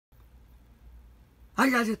Hi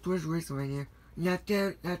guys, it's Twitch right here. Not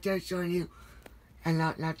there showing you, and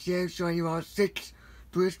not there showing you all 6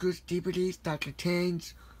 Twitch DVDs that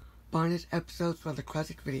contains bonus episodes for the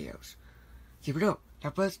classic videos. Here we go. The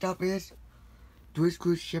first up is Twitch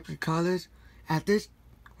Ships and Colors. At this,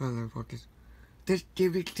 well, let me focus. This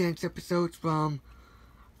DVD contains episodes for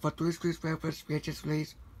Twitch Breakfast, VHS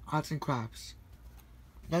Release, Arts and Crafts.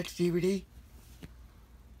 Next DVD,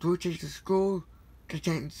 Twitch Takes to School,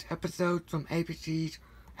 contains episodes from ABCs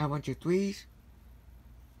and 123s.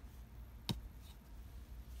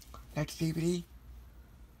 Next DVD,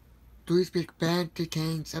 Twitch's Big Band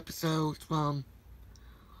contains episodes from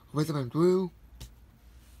Rhythm and Blue.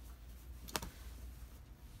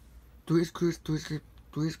 Twitch's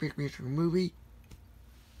Big Music Movie.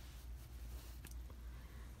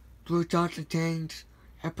 Twitch Johnson contains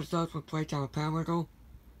episodes from Playtime with Paramedical.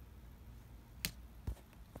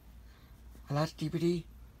 And last DVD,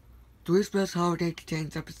 Twitch's Best Holiday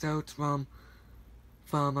contains episodes from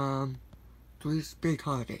Twitch's Big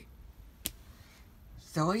Holiday.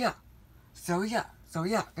 So yeah, thank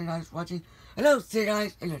you guys for watching, and I'll see you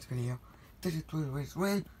guys in the next video. This is Twitch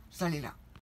Win, signing out.